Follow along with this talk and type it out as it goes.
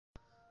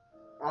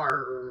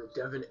Arr,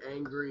 Devon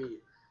Angry.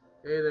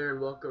 Hey there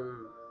and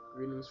welcome.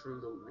 Greetings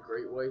from the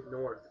Great White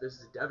North. This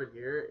is Devon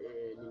here,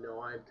 and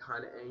I'm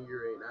kind of angry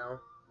right now.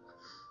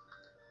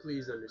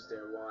 Please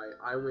understand why.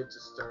 I went to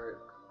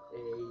start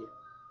a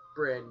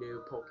brand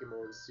new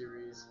Pokemon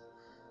series,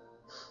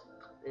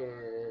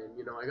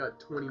 and I got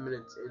 20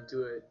 minutes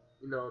into it.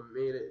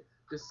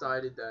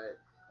 Decided that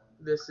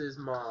this is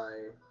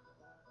my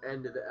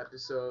end of the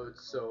episode,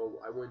 so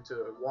I went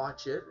to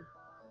watch it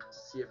to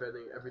see if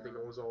everything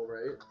was all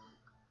right.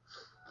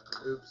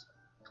 Oops.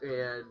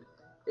 And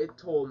it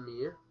told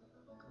me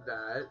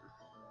that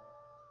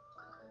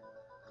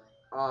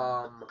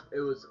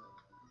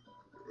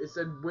it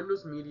said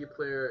Windows Media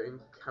Player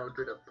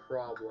encountered a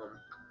problem.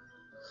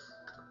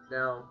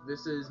 Now,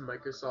 this is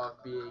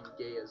Microsoft being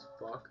gay as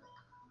fuck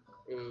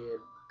and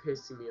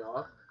pissing me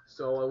off.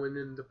 So I went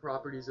into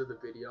properties of the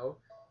video.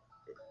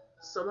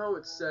 Somehow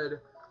it said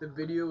the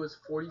video was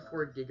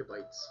 44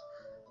 gigabytes.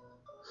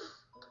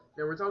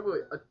 Now we're talking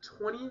about a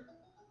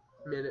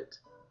 20-minute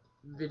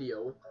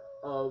video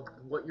of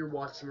what you're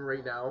watching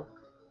right now.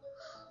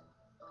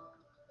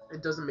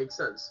 It doesn't make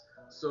sense.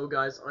 So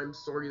guys, I'm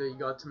sorry that you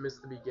got to miss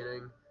the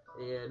beginning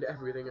and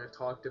everything I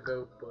talked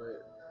about,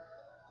 but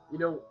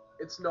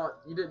it's not,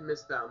 you didn't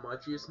miss that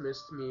much. You just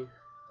missed me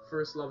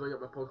first leveling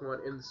up my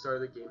Pokemon in the start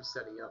of the game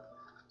setting up.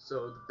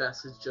 So the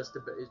best is just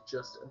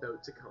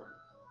about to come.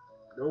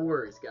 No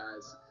worries,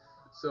 guys.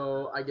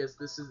 So I guess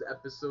this is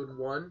episode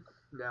 1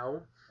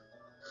 now.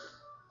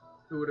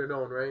 Who would have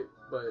known, right?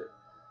 But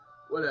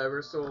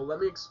whatever. So let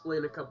me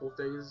explain a couple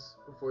things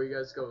before you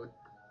guys go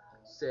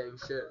saying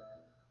shit.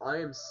 I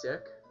am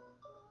sick,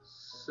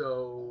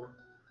 so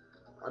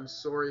I'm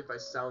sorry if I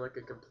sound like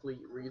a complete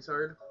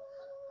retard.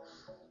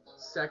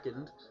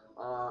 Second,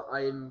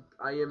 I am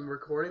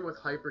recording with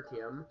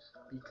Hypercam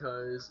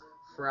because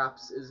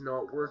Fraps is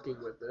not working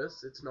with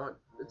this. It's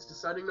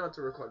deciding not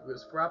to record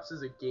because Fraps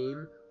is a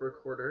game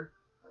recorder,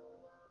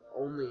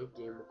 only a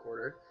game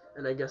recorder,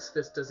 and I guess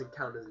this doesn't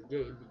count as a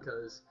game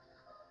because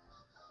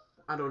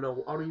I don't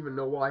know. I don't even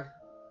know why.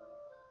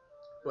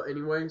 But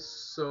anyway,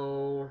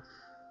 so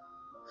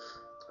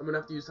I'm gonna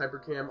have to use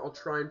Hypercam. I'll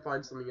try and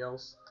find something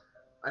else.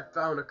 I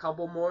found a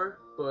couple more,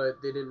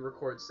 but they didn't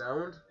record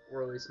sound,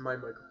 or at least my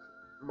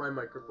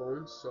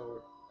microphone,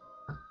 so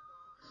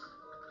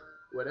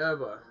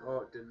whatever.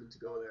 Oh, it didn't mean to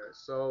go there.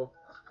 So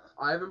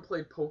I haven't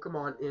played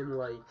Pokemon in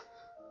like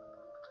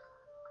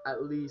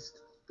at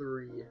least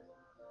 3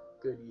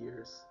 good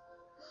years,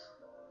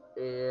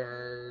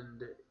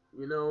 and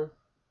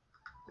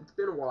it's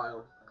been a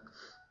while.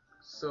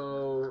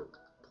 So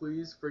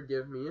please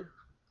forgive me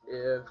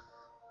if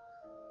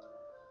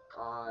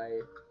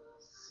I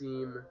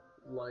seem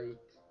like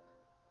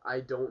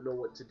I don't know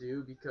what to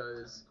do,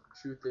 because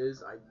truth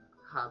is I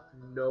have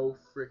no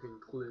freaking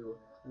clue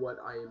what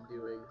I am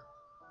doing.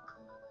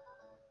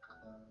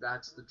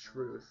 That's the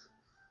truth.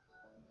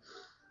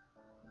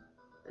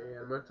 And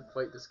I'm going to have to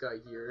fight this guy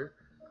here,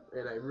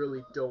 and I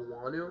really don't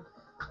want to,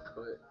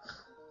 but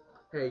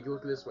hey,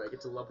 look this way, I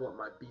get to level up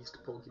my beast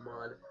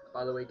Pokemon.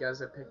 By the way,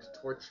 guys, I picked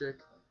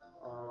Torchic.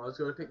 I was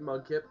going to pick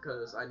Mudkip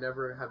because I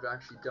never have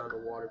actually done a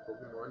water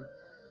Pokemon,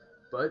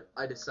 but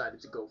I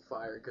decided to go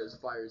fire because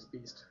fire is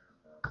beast.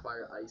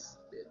 Fire ice,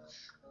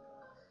 bitch.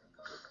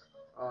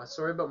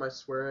 Sorry about my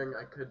swearing.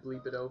 I could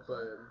bleep it out, but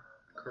I'm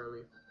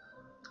currently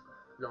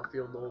not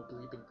feeling the whole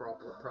bleeping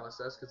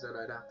process, because then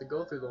I'd have to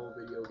go through the whole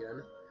video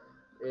again.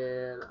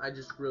 And I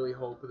just really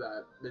hope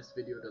that this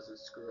video doesn't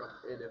screw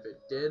up. And if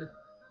it did,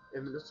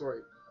 if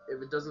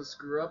it doesn't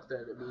screw up,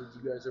 then it means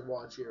you guys are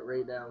watching it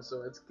right now,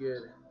 so it's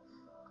good.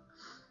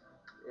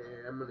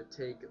 And I'm gonna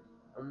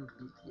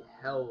beat the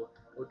hell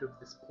out of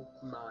this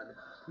Pokemon.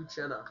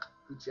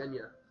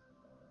 Puchenia.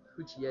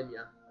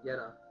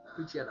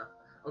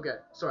 Okay,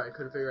 sorry, I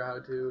couldn't figure out how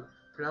to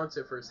pronounce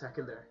it for a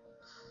second there,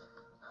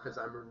 because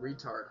I'm a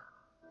retard.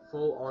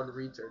 Full-on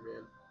retard,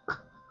 man.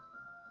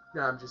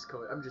 Nah, I'm just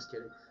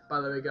kidding. By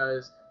the way,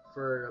 guys,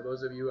 for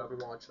those of you who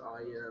haven't watched,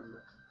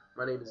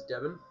 my name is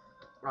Devon.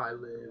 I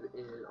live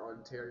in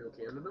Ontario,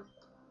 Canada.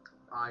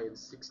 I am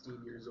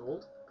 16 years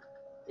old,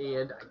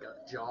 and I got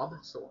a job,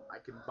 so I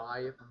can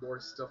buy more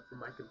stuff for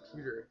my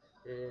computer.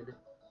 And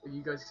if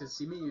you guys could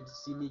see me, you'd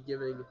see me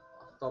giving a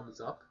thumbs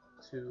up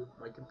to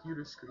my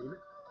computer screen.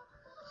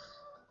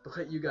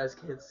 But you guys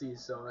can't see,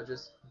 so that's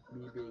just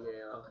me being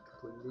a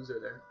complete loser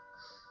there.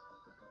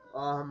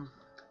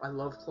 I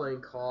love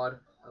playing COD.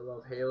 I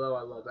love Halo.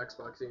 I love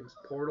Xbox games.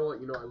 Portal,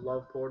 I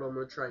love Portal. I'm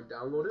gonna try and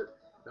download it.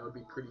 That would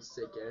be pretty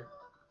sick, eh?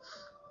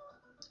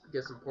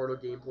 Get some Portal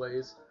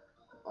gameplays.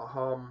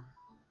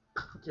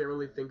 Can't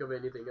really think of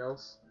anything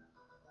else.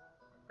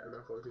 I'm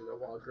not going through the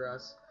wild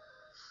grass.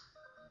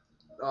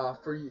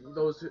 For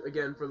those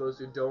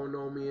who don't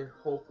know me,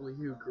 hopefully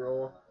you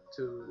grow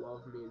to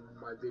love me in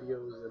my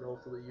videos, and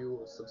hopefully you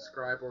will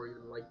subscribe or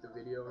even like the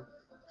video.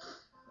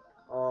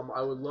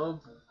 I would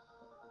love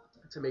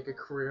to make a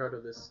career out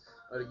of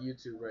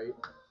YouTube, right?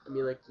 I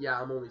mean, like, yeah,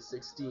 I'm only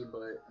 16,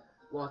 but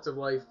lots of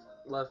life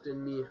left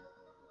in me.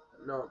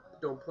 No,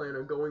 don't plan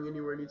on going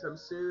anywhere anytime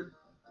soon.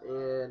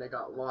 and I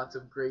got lots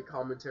of great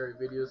commentary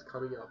videos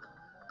coming up.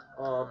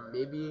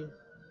 Maybe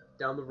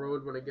down the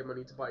road when I get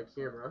money to buy a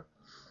camera,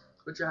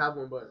 which I have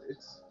one, but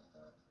it's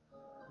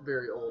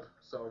very old,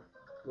 so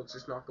let's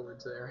just not go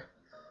into there.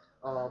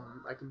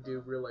 I can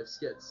do real life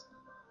skits,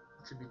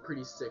 which would be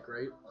pretty sick,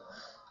 right?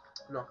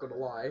 I'm not gonna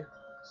lie.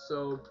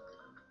 So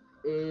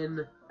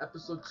in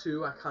episode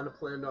 2, I kind of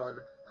planned on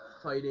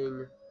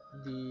fighting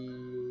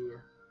the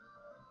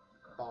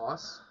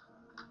boss.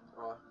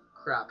 Oh,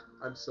 crap,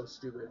 I'm so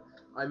stupid.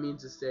 I mean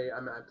to say, I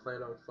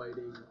plan on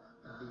fighting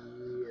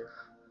the,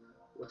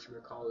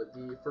 whatchamacallit,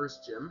 the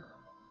first gym.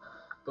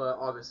 But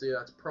obviously,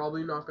 that's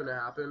probably not going to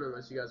happen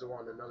unless you guys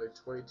want another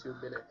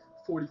 22-minute,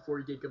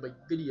 44 GB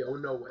video.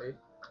 No way.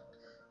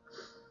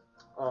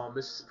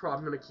 This is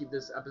probably going to keep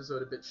this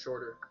episode a bit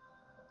shorter,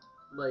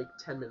 like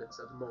 10 minutes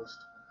at the most.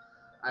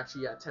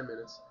 Actually, yeah, 10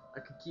 minutes.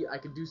 I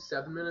could do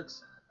 7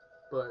 minutes,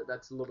 but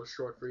that's a little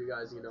short for you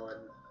guys, you know. And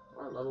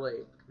level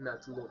 8, and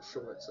that's a little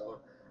short. So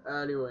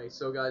anyway,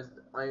 so guys,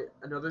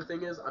 another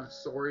thing is I'm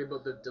sorry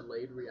about the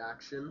delayed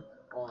reaction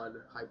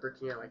on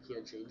Hypercam. I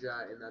can't change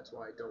that, and that's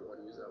why I don't want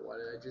to use that. Why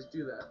did I just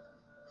do that?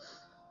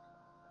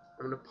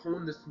 I'm gonna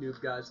pwn this noob,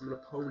 guys. I'm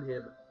gonna pwn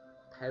him.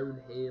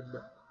 Pwn him.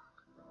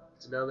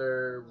 It's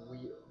another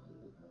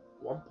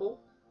Wumple?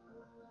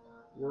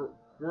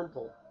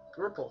 Wurmple.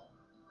 Wurmple.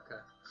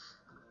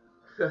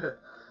 Okay.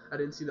 I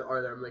didn't see the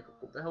R there. I'm like,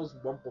 what the hell is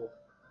Wumple?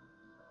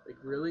 Like,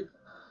 really?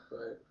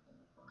 But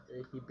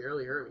he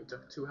barely hurt me. He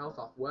took 2 health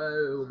off.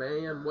 Whoa,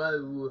 man.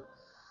 Whoa.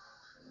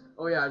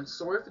 Oh, yeah. I'm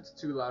sorry if it's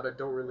too loud. I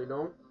don't really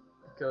know.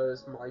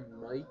 Because my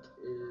mic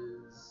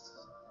is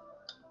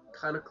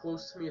kind of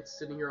close to me. It's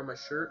sitting here on my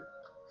shirt.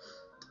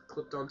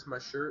 Clipped onto my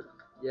shirt.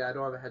 Yeah, I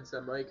don't have a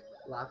headset mic.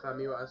 Laugh at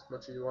me as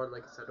much as you want.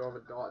 Like I said, I don't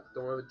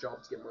have a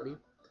job to get money.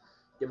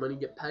 Get money,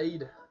 get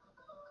paid.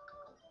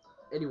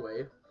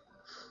 Anyway,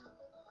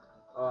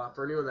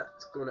 for anyone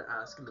that's going to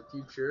ask in the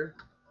future,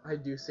 I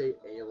do say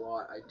a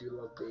lot. I do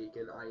love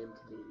bacon. I am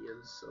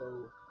Canadian,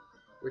 so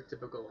we're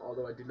typical.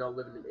 Although I do not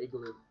live in an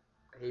igloo.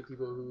 I hate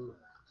people who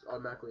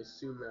automatically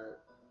assume that.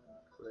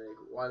 Like,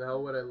 why the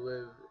hell would I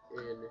live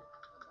in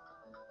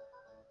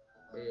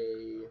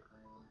a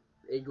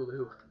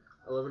igloo?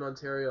 I live in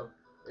Ontario.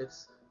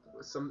 It's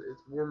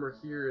warmer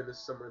here in the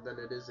summer than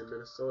it is in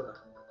Minnesota.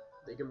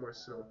 They get more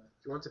snow.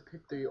 If you want to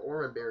pick the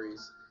oran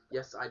berries,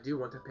 yes, I do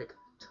want to pick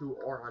 2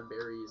 oran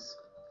berries.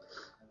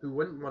 Who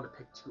wouldn't want to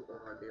pick 2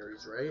 oran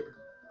berries, right?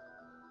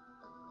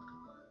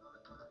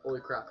 Holy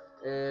crap.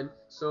 And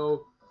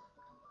so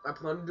I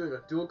plan on doing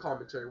a dual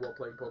commentary while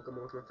playing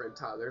Pokemon with my friend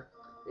Tyler.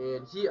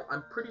 And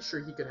I'm pretty sure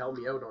he could help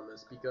me out on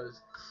this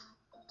because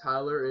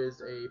Tyler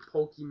is a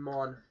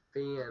Pokemon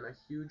fan, a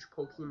huge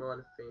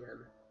Pokemon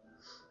fan.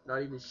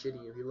 Not even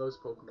shitting you, he loves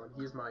Pokemon.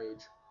 He's my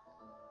age.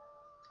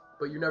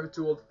 But you're never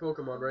too old for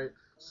Pokemon, right?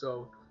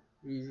 So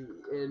he's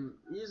an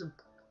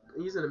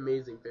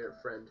amazing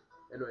friend.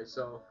 Anyway,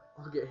 so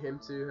I'll get him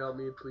to help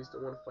me. Please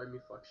don't want to fight me.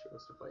 Fuck, she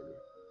wants to fight me.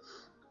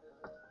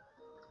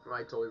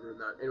 I totally ruined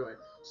that. Anyway,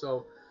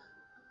 so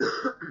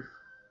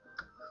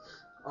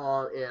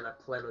and I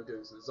plan on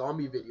doing some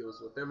zombie videos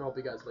with them. I hope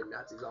you guys like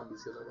Nazi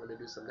zombies because I want to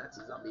do some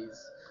Nazi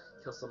zombies.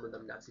 Kill some of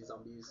them Nazi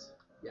zombies.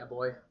 Yeah,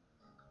 boy.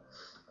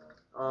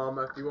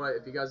 If any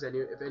of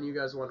you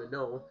guys want to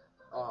know,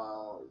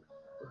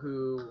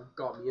 who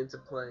got me into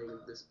playing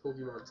this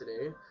Pokemon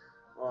today,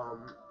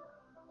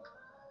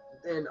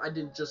 and I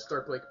didn't just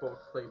start playing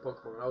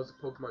Pokemon. I was a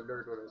Pokemon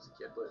nerd when I was a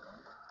kid, but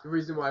the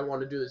reason why I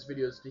want to do this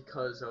video is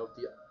because of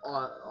the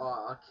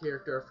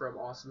character from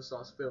Awesome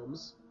Sauce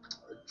Films,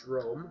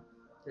 Jerome.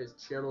 His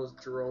channel is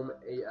Jerome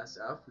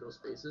ASF, no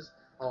spaces.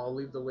 I'll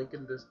leave the link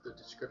in the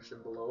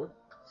description below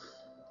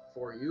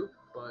for you,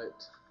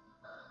 but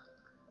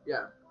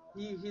yeah,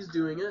 he's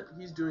doing it.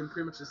 He's doing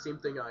pretty much the same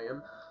thing I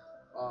am.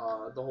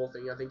 The whole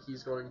thing. I think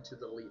he's going to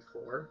the Elite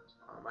Four.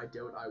 I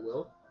doubt I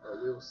will,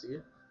 but we will see.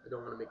 I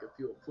don't want to make a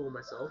fool of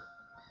myself.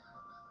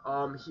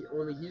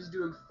 He's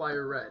doing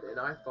Fire Red, and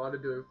I thought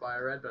of doing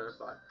Fire Red, but I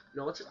thought,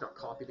 let's just not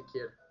copy the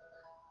kid.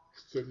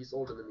 He's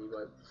older than me,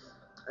 but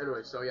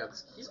anyway. So yeah,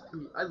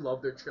 I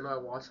love their channel. I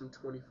watch them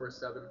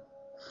 24/7.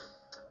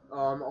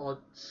 I'll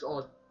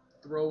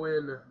throw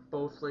in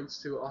both links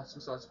to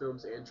Awesome Sauce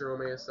Films and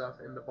Jerome ASF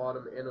in the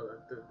bottom, and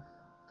for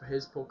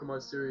his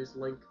Pokemon series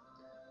link.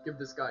 Give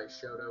this guy a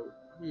shout out.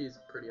 He's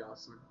pretty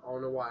awesome. I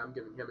don't know why I'm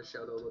giving him a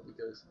shout out,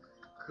 because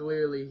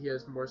clearly he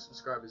has more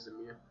subscribers than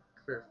me.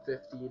 Compare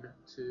 15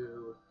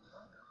 to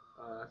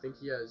I think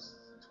he has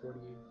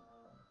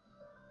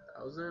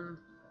 20,000.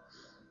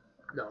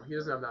 No, he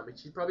doesn't have that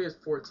much. He probably has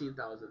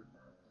 14,000.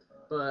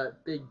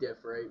 But big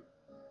diff, right?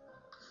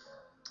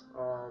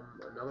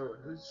 Another one.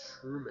 Who's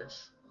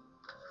Shroomish?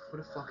 What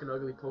a fucking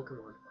ugly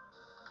Pokemon.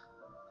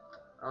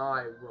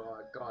 I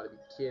gotta be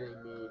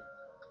kidding me.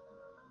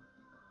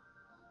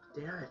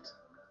 Damn it.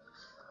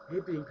 I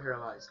hate being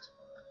paralyzed.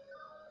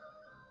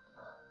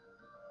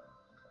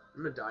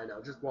 I'm gonna die now.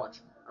 Just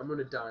watch. I'm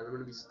gonna die. I'm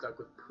gonna be stuck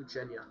with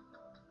Puchenia.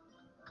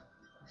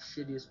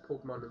 Shittiest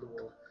Pokemon in the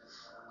world.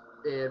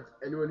 And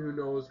anyone who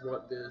knows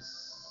what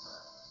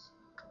this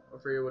I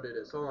forget what it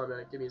is. Hold on,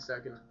 man. Give me a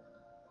second.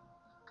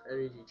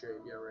 Energy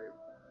drain. Yeah, right.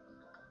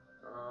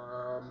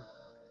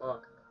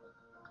 Fuck.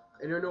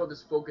 Anyone know what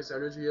this focus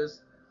energy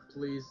is?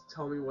 Please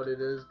tell me what it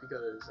is,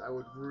 because I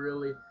would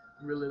really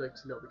like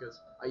to know,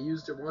 because I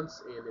used it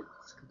once and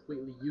it's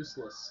completely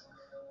useless.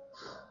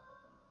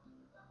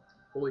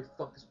 Holy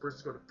fuck, this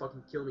person's gonna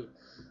fucking kill me.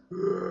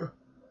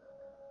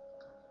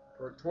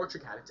 Or Torture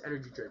Cat, it's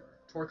energy drink.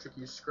 Torchic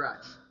used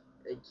Scratch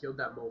and killed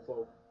that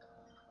mofo.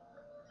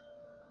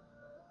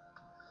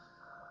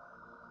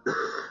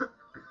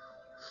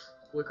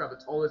 Holy crap,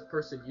 it's all this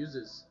person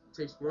uses. It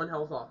takes 1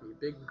 health off me.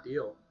 Big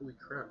deal. Holy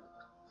crap.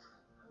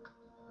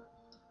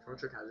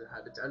 Torchic hasn't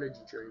had its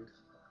energy drained.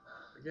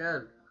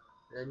 Again.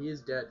 And he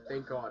is dead,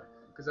 thank God.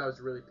 Because that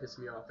was really pissing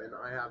me off, and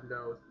I have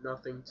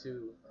nothing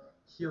to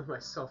heal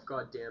myself,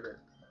 god damn it.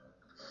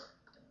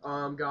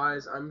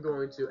 Guys, I'm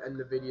going to end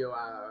the video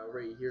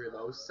right here,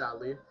 though,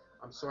 sadly.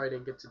 I'm sorry I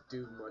didn't get to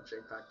do much.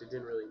 In fact, I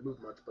didn't really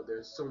move much, but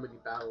there's so many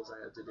battles I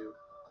had to do.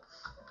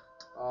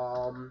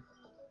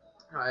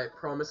 I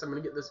promise I'm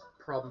going to get this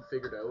problem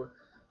figured out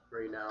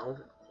right now.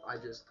 I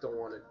just don't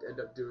want to end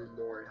up doing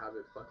more and have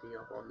it fucking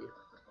up on me.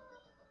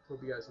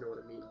 Hope you guys know what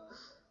I mean.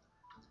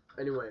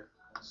 Anyway,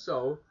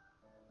 so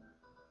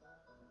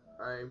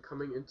I'm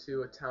coming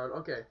into a town.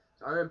 Okay,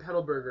 so I'm in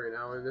Petalburg right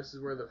now, and this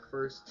is where the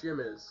first gym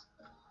is.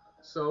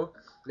 So,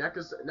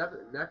 next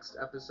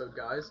episode,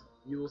 guys,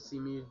 you will see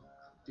me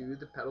do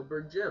the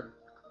Petalburg gym.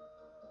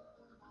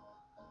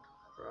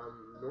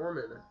 From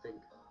Norman, I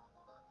think.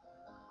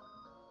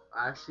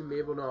 Actually,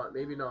 maybe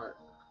not.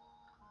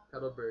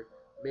 Petalburg.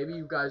 Maybe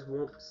you guys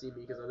won't see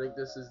me, because I think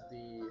this is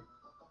the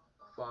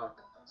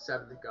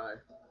 7th guy.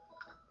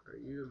 Are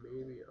you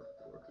maybe a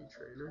Forky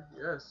trainer?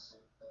 Yes.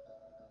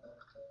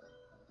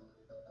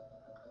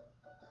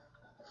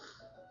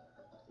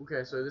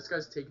 Okay, so this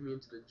guy's taking me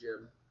into the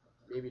gym.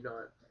 Maybe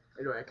not.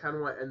 Anyway, I kind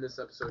of want to end this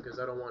episode because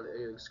I don't want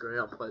anything screwing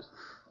up, but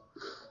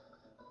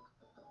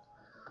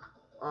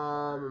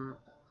I'll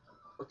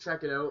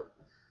check it out.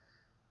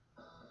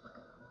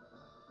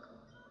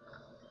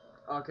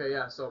 Okay,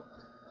 yeah, so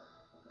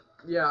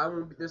yeah, I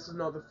won't be, this is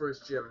not the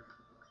first gym.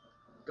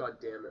 God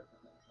damn it.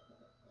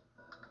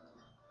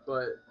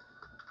 But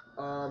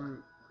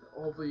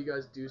hopefully you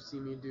guys do see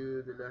me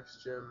do the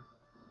next gym.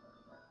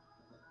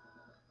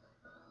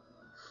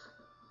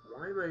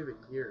 Why am I even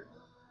here?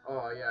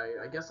 Oh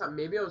yeah, I guess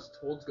maybe I was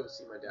told to go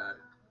see my dad.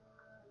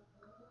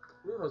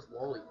 Who was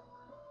Wally?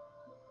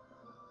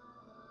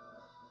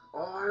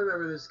 Oh, I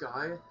remember this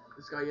guy.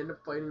 This guy ended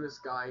up fighting this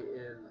guy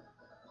in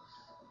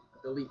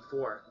Elite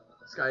 4.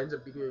 This guy ends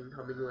up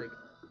becoming like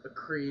a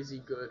crazy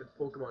good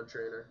Pokemon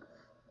trainer.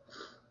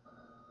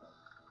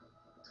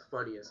 It's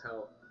funny as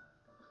hell.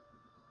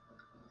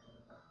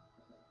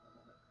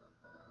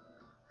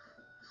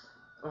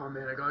 Oh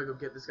man, I gotta go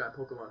get this guy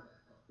Pokemon.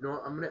 You know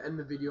what? I'm gonna end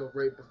the video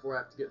right before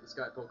I have to get this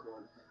guy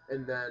Pokemon,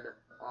 and then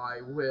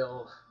I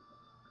will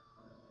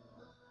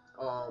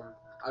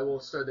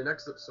start the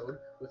next episode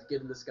with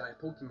getting this guy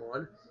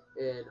Pokemon,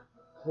 and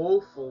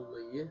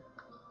hopefully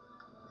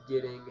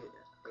getting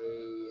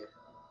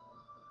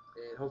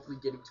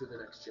to the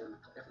next gym,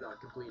 if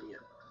not completing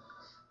it.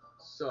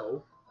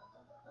 So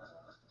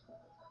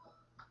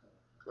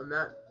on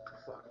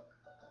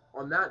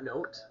that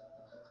note,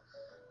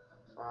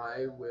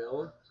 I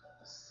will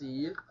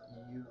see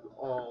you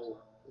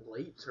all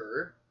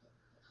later.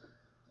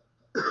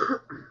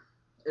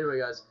 Anyway,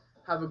 guys,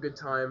 have a good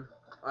time.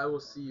 I will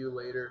see you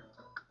later.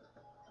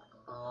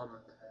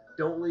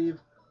 Don't leave.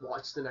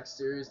 Watch the next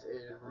series,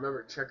 and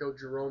remember, check out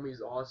Jerome.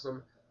 He's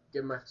awesome.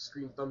 Give my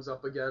screen thumbs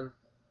up again.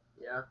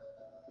 Yeah,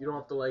 you don't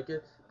have to like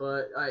it,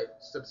 but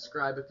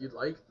subscribe if you'd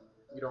like.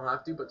 You don't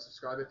have to, but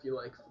subscribe if you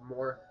like for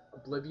more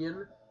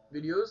Oblivion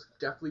videos,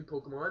 definitely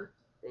Pokemon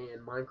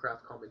and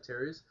Minecraft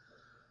commentaries,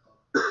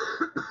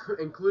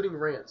 including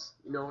rants.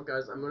 You know what,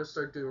 guys? I'm gonna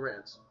start doing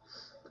rants.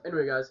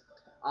 Anyway, guys,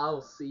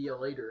 I'll see you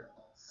later.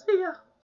 See ya.